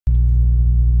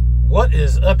What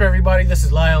is up, everybody? This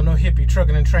is Lyle, No Hippie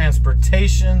Trucking and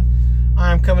Transportation.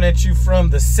 I'm coming at you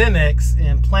from the Cenex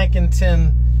in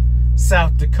Plankinton,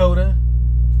 South Dakota.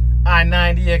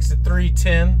 I-90 exit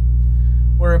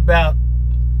 310. We're about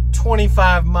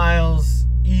 25 miles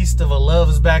east of a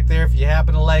Love's back there. If you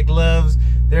happen to like Love's,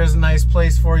 there's a nice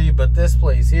place for you. But this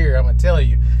place here, I'm gonna tell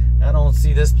you, I don't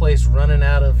see this place running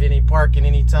out of any parking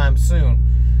anytime soon.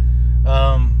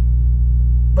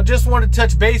 But just wanted to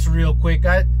touch base real quick.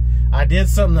 I did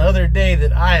something the other day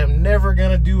that I am never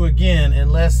gonna do again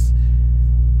unless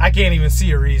I can't even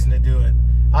see a reason to do it.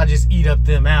 I'll just eat up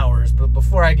them hours. But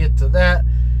before I get to that,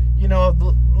 you know,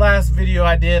 the last video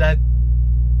I did, I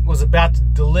was about to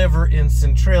deliver in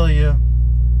Centralia,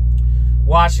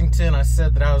 Washington. I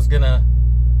said that I was gonna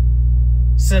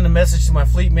send a message to my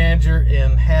fleet manager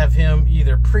and have him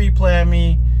either pre-plan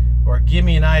me or give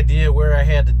me an idea where I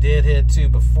had to deadhead to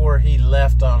before he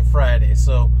left on Friday.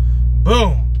 So,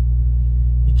 boom!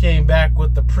 He came back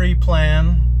with the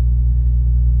pre-plan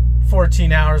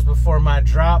 14 hours before my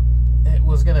drop. It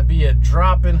was going to be a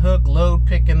drop-and hook load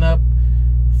picking up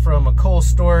from a cold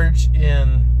storage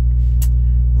in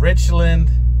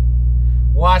Richland,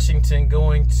 Washington,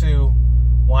 going to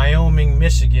Wyoming,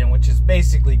 Michigan, which is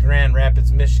basically Grand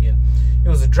Rapids, Michigan. It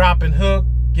was a drop-and hook.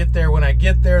 Get there when I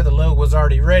get there. The load was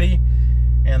already ready.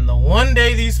 And the one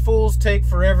day these fools take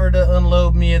forever to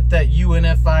unload me at that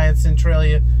UNFI in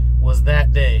Centralia was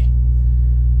that day.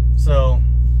 So,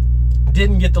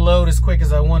 didn't get the load as quick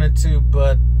as I wanted to,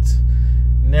 but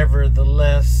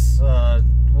nevertheless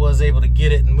was able to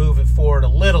get it and move it forward a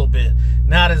little bit.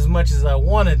 Not as much as I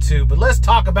wanted to, but let's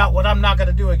talk about what I'm not going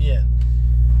to do again.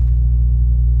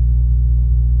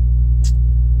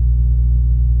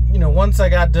 You know, once I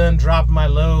got done dropping my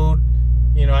load,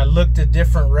 you know, I looked at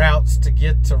different routes to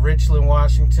get to Richland,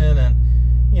 Washington,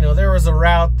 and, you know, there was a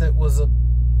route that was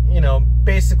you know,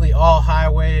 basically all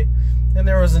highway, and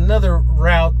there was another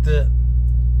route that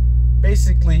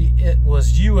basically it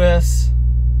was US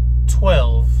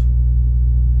 12,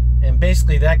 and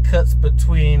basically that cuts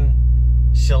between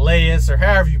Chehalis, or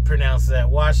however you pronounce that,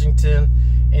 Washington,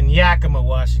 and Yakima,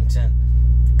 Washington.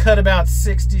 Cut about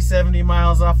 60-70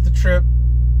 miles off the trip.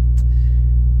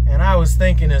 And I was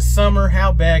thinking, it's summer,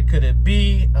 how bad could it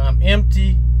be? I'm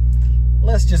empty.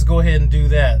 Let's just go ahead and do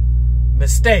that.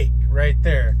 Mistake right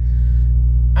there.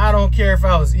 I don't care if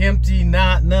I was empty,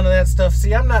 none of that stuff.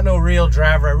 See, I'm not no real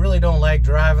driver. I really don't like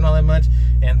driving all that much.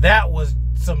 And that was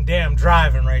some damn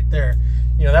driving right there.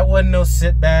 You know, that wasn't no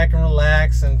sit back and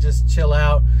relax and just chill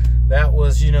out. That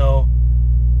was, you know,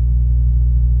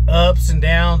 ups and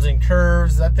downs and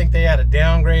curves. I think they had a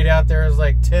downgrade out there. It was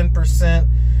like 10%.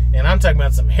 And I'm talking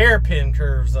about some hairpin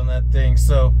curves on that thing.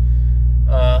 So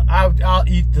I'll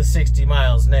eat the 60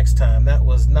 miles next time. That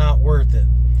was not worth it.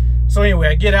 So anyway,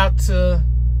 I get out to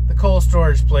the cold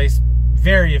storage place.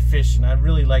 Very efficient. I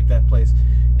really like that place.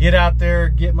 Get out there,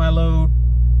 get my load.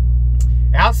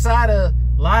 Outside of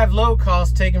live load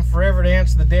calls taking forever to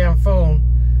answer the damn phone,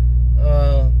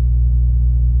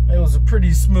 it was a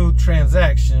pretty smooth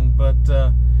transaction. But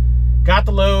got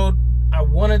the load. I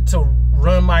wanted to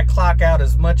run my clock out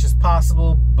as much as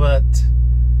possible, but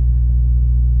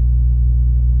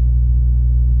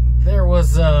there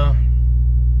was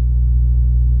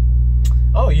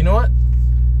oh, you know what?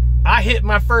 I hit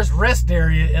my first rest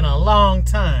area in a long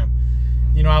time.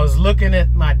 You know, I was looking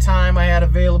at my time I had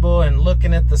available and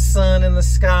looking at the sun in the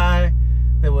sky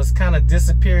that was kind of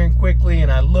disappearing quickly,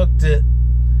 and I looked at,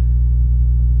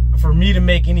 for me to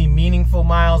make any meaningful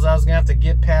miles, I was gonna have to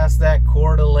get past that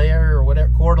Coeur d'Alene or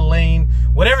whatever, Coeur d'Alene,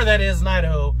 whatever that is in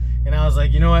Idaho. And I was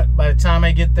like, you know what? By the time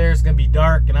I get there, it's gonna be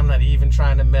dark, and I'm not even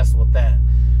trying to mess with that.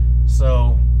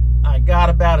 So I got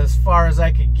about as far as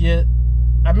I could get.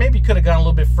 I maybe could have gone a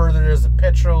little bit further. There's a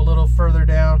Petro a little further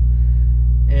down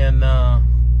in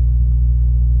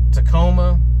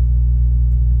Tacoma.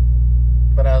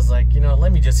 But I was like, you know,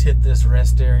 let me just hit this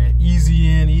rest area. Easy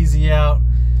in, easy out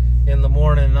in the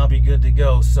morning, and I'll be good to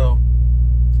go. So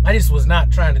I just was not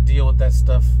trying to deal with that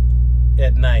stuff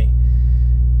at night.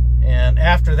 And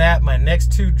after that, my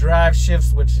next 2 drive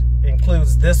shifts, which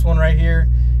includes this one right here,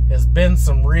 has been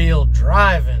some real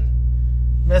driving,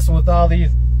 messing with all these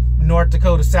North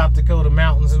Dakota, South Dakota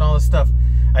mountains and all this stuff.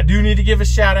 I do need to give a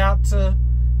shout out to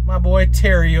my boy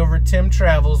Terry over at Tim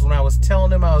Travels. When I was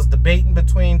telling him I was debating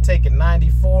between taking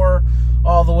 94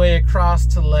 all the way across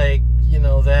to, like, you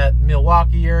know, that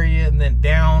Milwaukee area, and then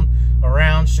down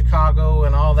around Chicago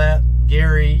and all that,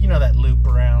 Gary, you know, that loop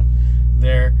around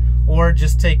there, or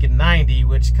just taking 90,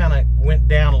 which kind of went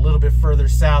down a little bit further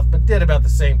south, but did about the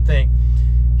same thing.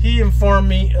 He informed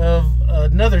me of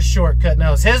another shortcut, and I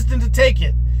was hesitant to take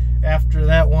it. after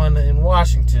that one in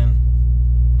Washington.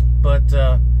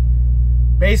 But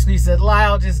basically said,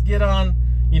 Lyle, just get on,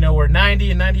 you know, where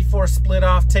 90 and 94 split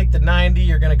off. Take the 90.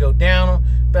 You're going to go down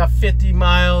about 50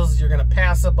 miles. You're going to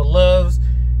pass up a Love's.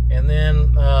 And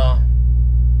then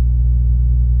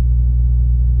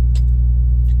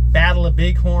Battle of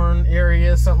Bighorn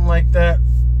area, something like that.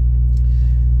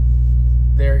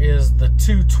 There is the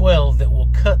 212 that will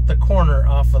cut the corner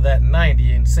off of that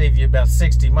 90 and save you about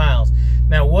 60 miles.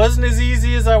 Now, it wasn't as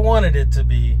easy as I wanted it to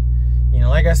be. You know,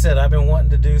 like I said, I've been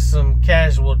wanting to do some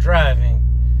casual driving,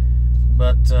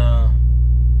 but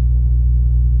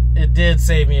it did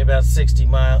save me about 60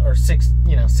 miles, or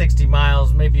 60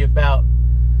 miles, maybe about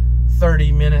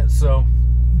 30 minutes. So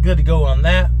good to go on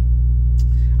that.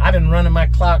 I've been running my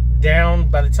clock down.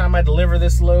 By the time I deliver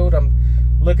this load, I'm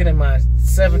looking at my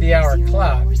 70-hour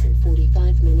clock.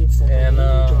 And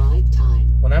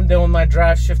when I'm done with my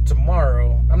drive shift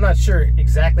tomorrow, I'm not sure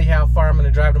exactly how far I'm going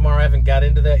to drive tomorrow. I haven't got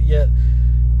into that yet,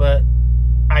 but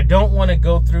I don't want to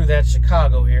go through that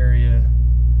Chicago area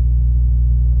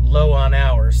low on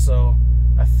hours. So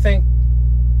I think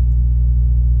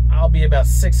I'll be about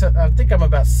I'm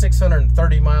about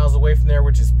 630 miles away from there,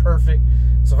 which is perfect.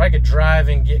 So if I could drive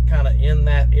and get kind of in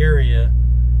that area,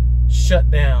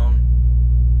 shut down,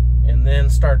 and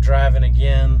then start driving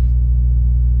again.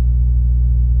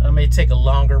 I may take a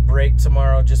longer break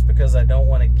tomorrow just because I don't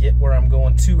want to get where I'm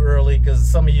going too early, because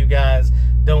some of you guys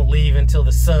don't leave until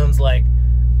the sun's like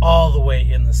all the way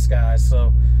in the sky.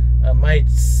 So I might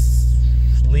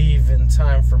leave in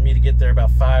time for me to get there about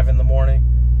 5 in the morning.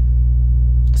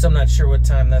 So I'm not sure what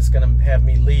time that's going to have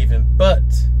me leaving, but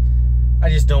I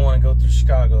just don't want to go through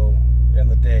Chicago in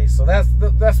the day. So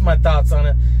that's my thoughts on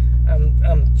it.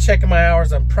 I'm checking my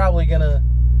hours. I'm probably going to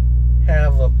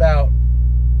have about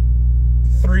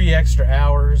 3 extra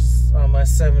hours on my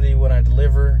 70 when I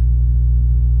deliver,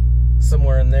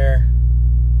 somewhere in there.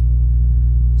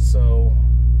 So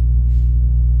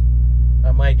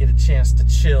I might get a chance to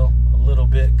chill a little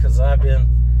bit, because I've been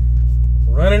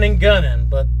running and gunning,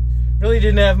 but really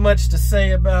didn't have much to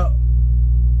say about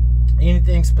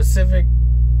anything specific.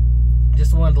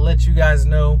 Just wanted to let you guys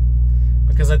know,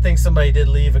 because I think somebody did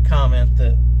leave a comment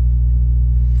that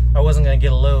I wasn't going to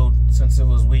get a load since it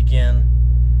was weekend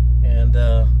and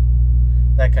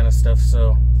that kind of stuff.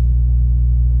 So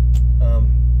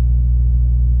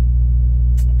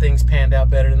things panned out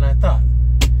better than I thought.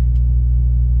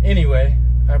 Anyway,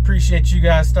 I appreciate you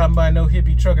guys stopping by No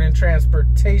Hippie Trucking and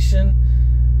Transportation.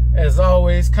 As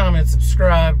always, comment,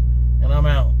 subscribe, and I'm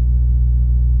out.